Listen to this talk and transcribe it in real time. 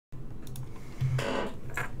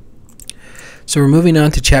So we're moving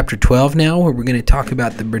on to chapter 12 now, where we're going to talk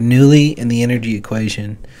about the Bernoulli and the energy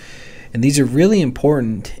equation. And these are really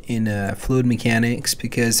important in fluid mechanics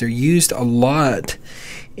because they're used a lot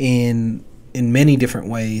in many different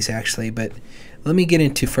ways, actually. But let me get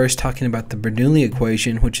into first talking about the Bernoulli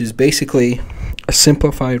equation, which is basically a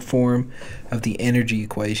simplified form of the energy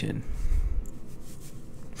equation.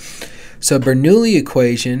 So Bernoulli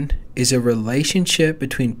equation is a relationship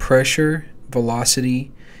between pressure,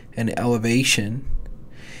 velocity, and elevation.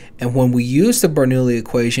 And when we use the Bernoulli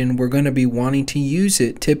equation, we're going to be wanting to use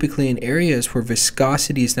it typically in areas where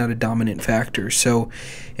viscosity is not a dominant factor. So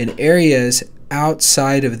in areas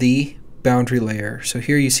outside of the boundary layer. So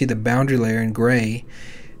here you see the boundary layer in gray,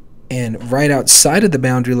 and right outside of the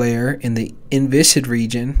boundary layer in the inviscid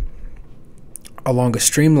region along a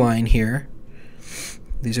streamline here.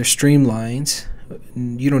 These are streamlines.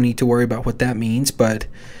 You don't need to worry about what that means, but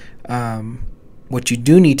what you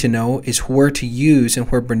do need to know is where to use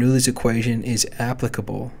and where Bernoulli's equation is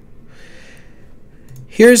applicable.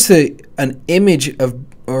 Here's an image of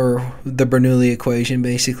the Bernoulli equation,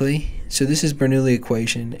 basically. So this is Bernoulli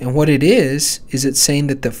equation, and what it is it's saying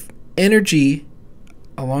that the energy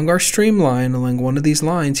along our streamline, along one of these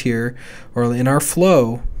lines here, or in our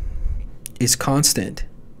flow, is constant.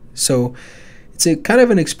 So it's a kind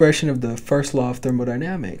of an expression of the first law of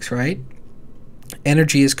thermodynamics, right?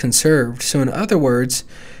 Energy is conserved. So in other words,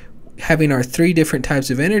 having our three different types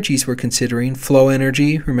of energies we're considering: flow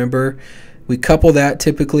energy, remember, we couple that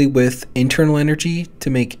typically with internal energy to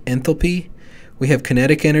make enthalpy. We have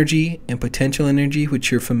kinetic energy and potential energy, which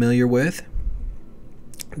you're familiar with.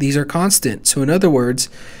 These are constant. So in other words,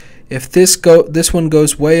 if this one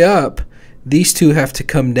goes way up, these two have to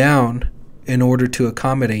come down in order to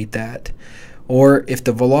accommodate that. Or if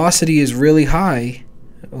the velocity is really high,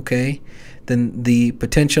 okay, then the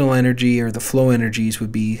potential energy or the flow energies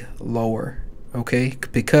would be lower, okay,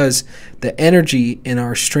 because the energy in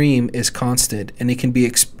our stream is constant, and it can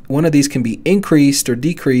be one of these can be increased or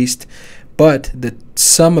decreased, but the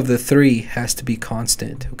sum of the three has to be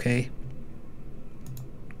constant, okay.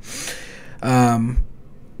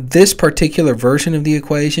 This particular version of the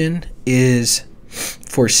equation is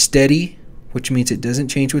for steady, which means it doesn't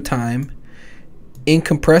change with time,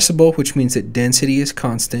 incompressible, which means that density is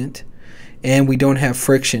constant, and we don't have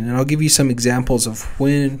friction. And I'll give you some examples of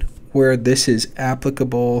where this is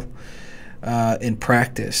applicable in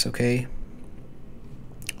practice, okay?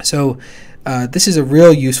 So this is a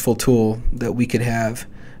real useful tool that we could have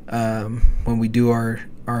when we do our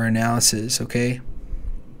analysis, okay?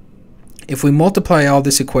 If we multiply all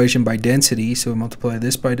this equation by density, so we multiply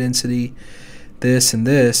this by density, this and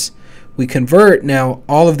this, we convert now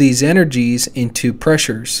all of these energies into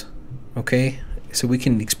pressures, okay? So we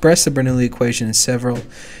can express the Bernoulli equation in several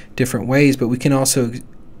different ways, but we can also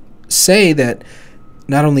say that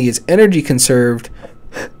not only is energy conserved,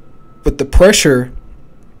 but the pressure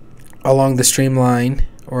along the streamline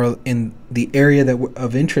or in the area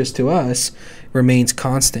of interest to us remains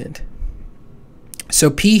constant. So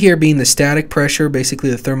P here being the static pressure, basically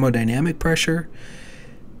the thermodynamic pressure.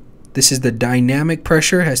 This is the dynamic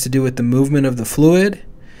pressure, has to do with the movement of the fluid.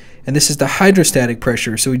 And this is the hydrostatic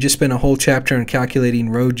pressure. So we just spent a whole chapter on calculating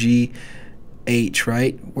rho g h,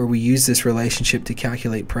 right, where we use this relationship to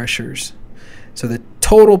calculate pressures. So the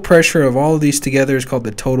total pressure of all of these together is called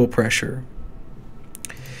the total pressure.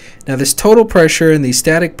 Now this total pressure and these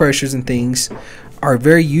static pressures and things are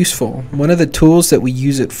very useful. One of the tools that we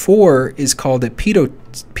use it for is called a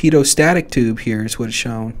pitot tube. Here is what is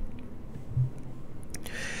shown.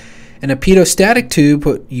 In a pitot tube,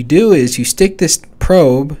 what you do is you stick this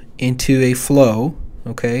probe into a flow,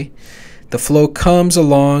 okay? The flow comes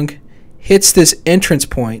along, hits this entrance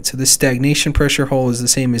point, so this stagnation pressure hole is the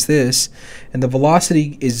same as this, and the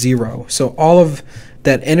velocity is 0. So all of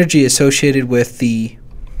that energy associated with the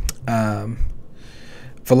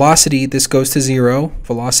velocity, this goes to 0,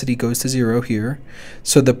 velocity goes to 0 here.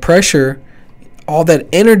 So the pressure, all that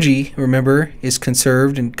energy, remember, is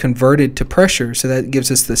conserved and converted to pressure, so that gives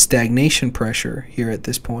us the stagnation pressure here at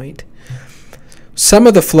this point. Some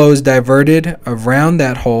of the flow is diverted around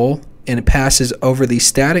that hole, and it passes over these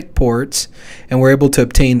static ports, and we're able to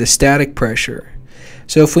obtain the static pressure.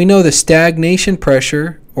 So if we know the stagnation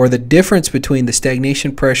pressure, or the difference between the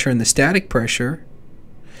stagnation pressure and the static pressure,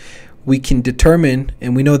 we can determine,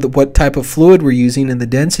 and we know that what type of fluid we're using and the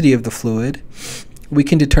density of the fluid, we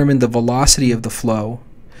can determine the velocity of the flow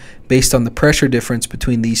based on the pressure difference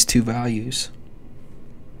between these two values.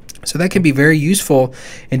 So that can be very useful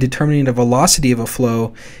in determining the velocity of a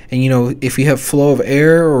flow. And you know, if you have flow of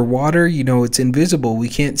air or water, you know, it's invisible. We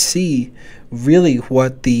can't see really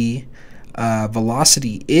what the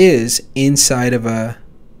velocity is inside of a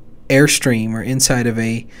airstream or inside of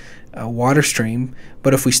a water stream.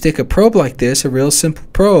 But if we stick a probe like this, a real simple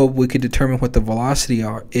probe, we could determine what the velocity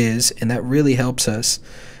is, and that really helps us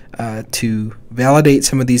to validate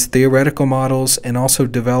some of these theoretical models and also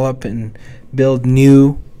develop and build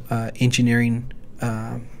new engineering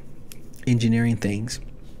things.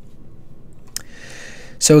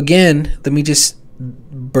 So again,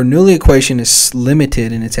 Bernoulli equation is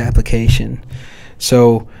limited in its application.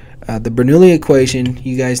 So the Bernoulli equation,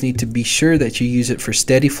 you guys need to be sure that you use it for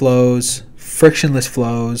steady flows, frictionless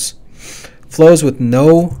flows, flows with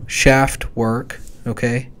no shaft work,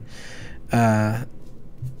 okay,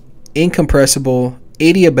 incompressible,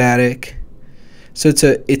 adiabatic. So it's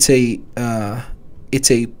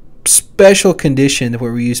a special condition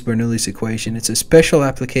where we use Bernoulli's equation. It's a special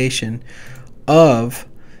application of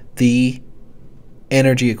the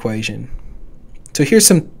energy equation. So here's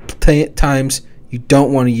some times you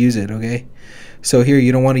don't want to use it, okay? So here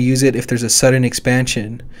you don't want to use it if there's a sudden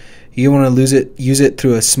expansion. You want to use it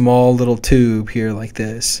through a small little tube here like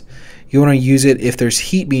this. You want to use it if there's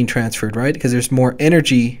heat being transferred, right? Because there's more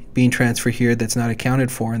energy being transferred here that's not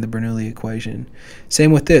accounted for in the Bernoulli equation.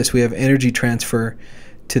 Same with this. We have energy transfer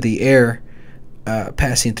to the air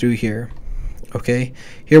passing through here. Okay,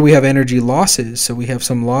 here we have energy losses, so we have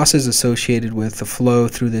some losses associated with the flow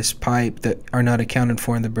through this pipe that are not accounted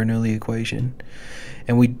for in the Bernoulli equation.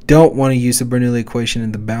 And we don't want to use the Bernoulli equation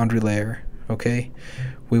in the boundary layer, okay?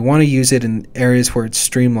 We want to use it in areas where it's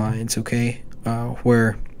streamlines, okay?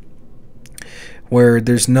 Where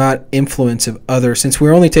there's not influence of other, since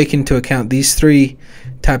we're only taking into account these three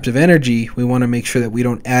types of energy, we want to make sure that we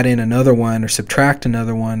don't add in another one or subtract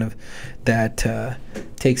another one that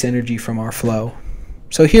takes energy from our flow.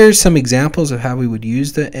 So here's some examples of how we would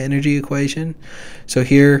use the energy equation. So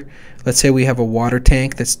here, let's say we have a water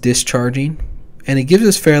tank that's discharging, and it gives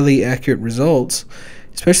us fairly accurate results,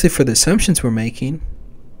 especially for the assumptions we're making.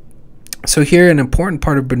 So here, an important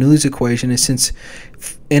part of Bernoulli's equation is, since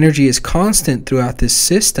energy is constant throughout this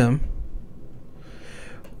system,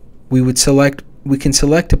 we can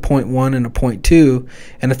select a point 1 and a point 2,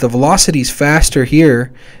 and if the velocity is faster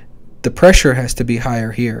here, the pressure has to be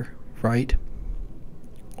higher here, right?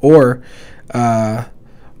 Or the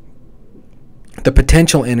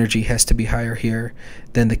potential energy has to be higher here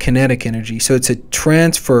than the kinetic energy. So it's a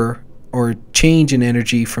transfer or change in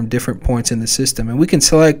energy from different points in the system, and we can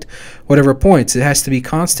select whatever points. It has to be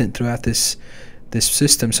constant throughout this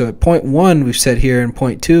system. So at point 1 we've set here, and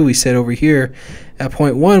point 2 we set over here. At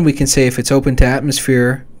point 1 we can say if it's open to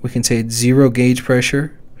atmosphere, we can say it's 0 gauge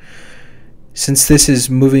pressure. Since this is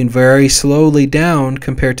moving very slowly down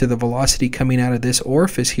compared to the velocity coming out of this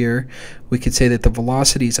orifice here, we could say that the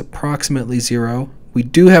velocity is approximately 0. We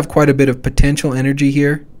do have quite a bit of potential energy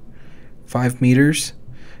here, 5 meters,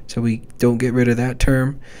 so we don't get rid of that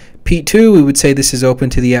term. P2, we would say this is open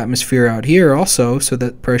to the atmosphere out here also, so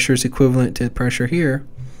that pressure is equivalent to pressure here.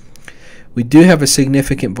 We do have a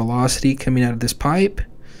significant velocity coming out of this pipe,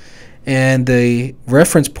 and the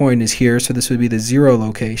reference point is here, so this would be the 0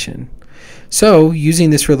 location. So using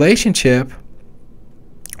this relationship,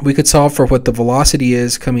 we could solve for what the velocity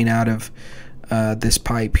is coming out of this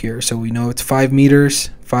pipe here. So we know it's 5 meters,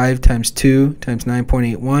 5 times 2 times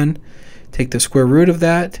 9.81. Take the square root of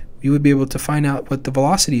that, you would be able to find out what the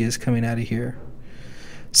velocity is coming out of here.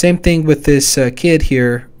 Same thing with this kid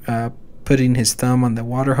here putting his thumb on the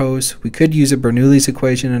water hose. We could use a Bernoulli's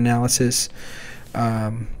equation analysis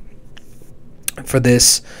for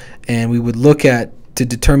this, and we would look at to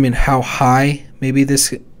determine how high maybe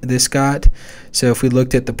this got. So if we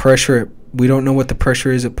looked at the pressure, we don't know what the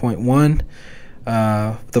pressure is at point 1.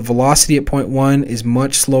 The velocity at point 1 is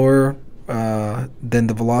much slower than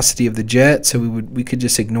the velocity of the jet, so we could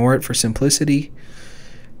just ignore it for simplicity.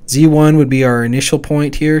 Z1 would be our initial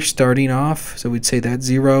point here starting off, so we'd say that's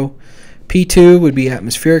 0. P2 would be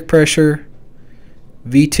atmospheric pressure.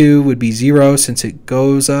 V2 would be 0 since it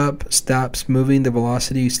goes up, stops moving, the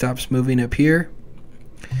velocity stops moving up here.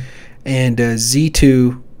 And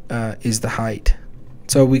Z2 is the height.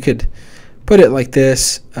 So we could put it like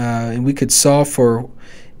this, and we could solve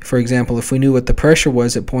for example, if we knew what the pressure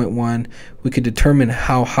was at point 1, we could determine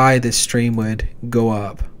how high this stream would go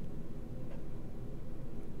up.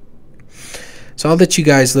 So I'll let you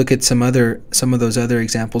guys look at some of those other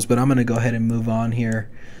examples, but I'm going to go ahead and move on here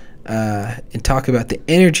and talk about the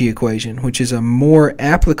energy equation, which is a more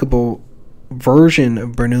applicable version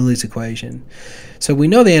of Bernoulli's equation. So we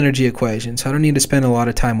know the energy equation, so I don't need to spend a lot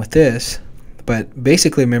of time with this, but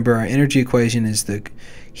basically remember our energy equation is the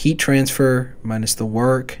heat transfer minus the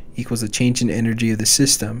work equals the change in energy of the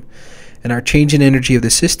system. And our change in energy of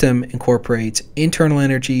the system incorporates internal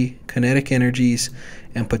energy, kinetic energies,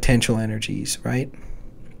 and potential energies, right?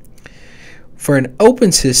 For an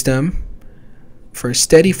open system, for a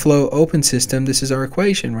steady flow open system, this is our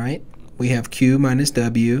equation, right? We have Q minus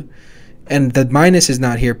W, and the minus is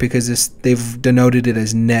not here because they've denoted it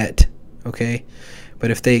as net, okay?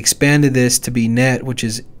 But if they expanded this to be net, which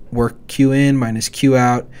is work Q in minus Q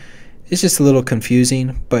out, it's just a little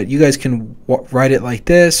confusing, but you guys can write it like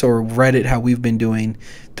this or write it how we've been doing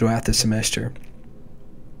throughout the semester.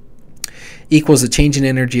 Equals the change in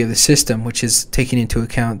energy of the system, which is taking into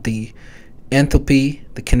account the enthalpy,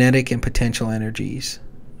 the kinetic, and potential energies,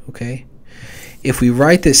 okay? If we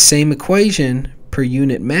write this same equation per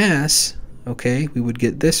unit mass, okay, we would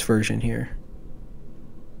get this version here.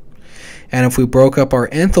 And if we broke up our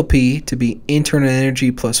enthalpy to be internal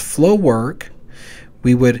energy plus flow work,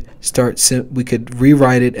 we could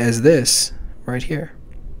rewrite it as this right here.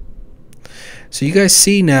 So you guys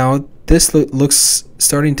see now this looks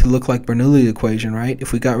starting to look like Bernoulli equation, right?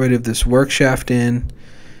 If we got rid of this work shaft in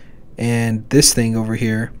and this thing over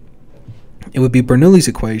here, it would be Bernoulli's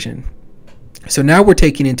equation. So now we're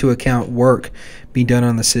taking into account work being done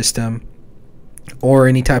on the system or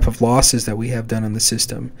any type of losses that we have done on the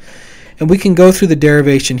system. And we can go through the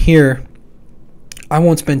derivation here. I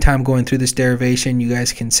won't spend time going through this derivation. You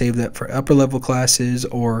guys can save that for upper level classes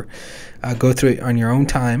or go through it on your own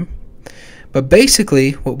time. But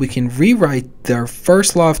basically what we can rewrite our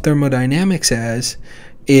first law of thermodynamics as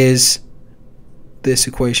is this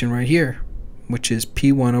equation right here, which is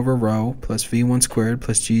P1 over rho plus V1 squared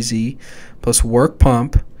plus GZ plus work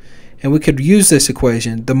pump. And we could use this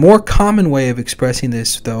equation. The more common way of expressing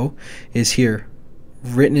this, though, is here,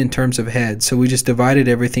 written in terms of head. So we just divided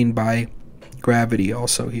everything by gravity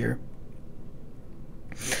also here.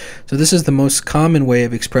 So this is the most common way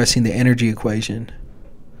of expressing the energy equation.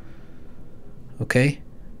 Okay?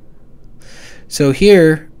 So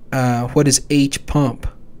here, what is H pump?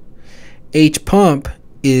 H pump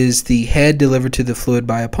is the head delivered to the fluid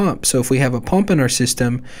by a pump. So if we have a pump in our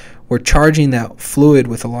system, we're charging that fluid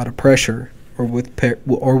with a lot of pressure or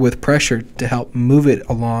with pressure to help move it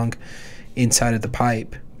along inside of the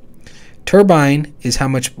pipe. Turbine is how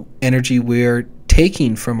much energy we're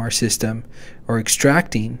taking from our system or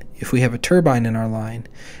extracting if we have a turbine in our line.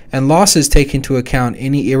 And losses take into account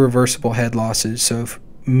any irreversible head losses. So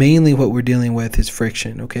mainly what we're dealing with is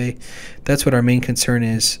friction, okay? That's what our main concern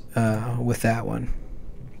is with that one.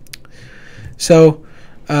 So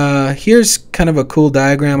here's kind of a cool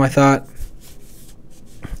diagram, I thought,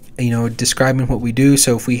 describing what we do.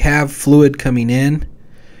 So if we have fluid coming in,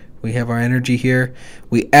 we have our energy here.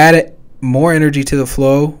 We add more energy to the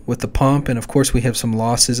flow with the pump, and of course we have some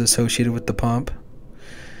losses associated with the pump.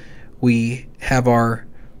 We have our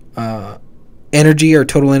energy, our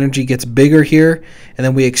total energy gets bigger here, and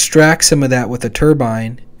then we extract some of that with a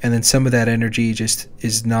turbine, and then some of that energy just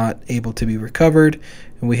is not able to be recovered,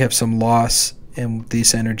 and we have some loss, and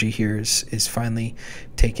this energy here is finally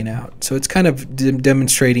taken out. So it's kind of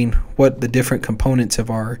demonstrating what the different components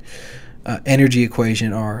of our energy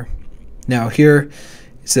equation are. Now here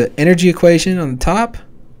is the energy equation on the top,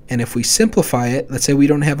 and if we simplify it, let's say we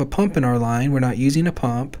don't have a pump in our line, we're not using a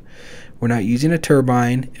pump, we're not using a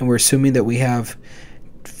turbine, and we're assuming that we have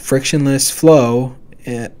frictionless flow,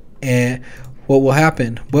 and what will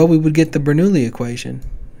happen? Well, we would get the Bernoulli equation.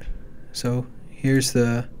 So here's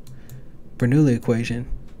the Bernoulli equation,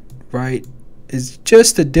 right? It's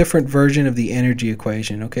just a different version of the energy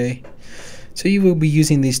equation, okay? So you will be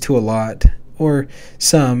using these two a lot, or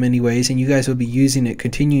some anyways, and you guys will be using it,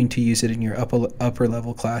 continuing to use it in your upper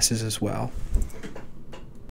level classes as well.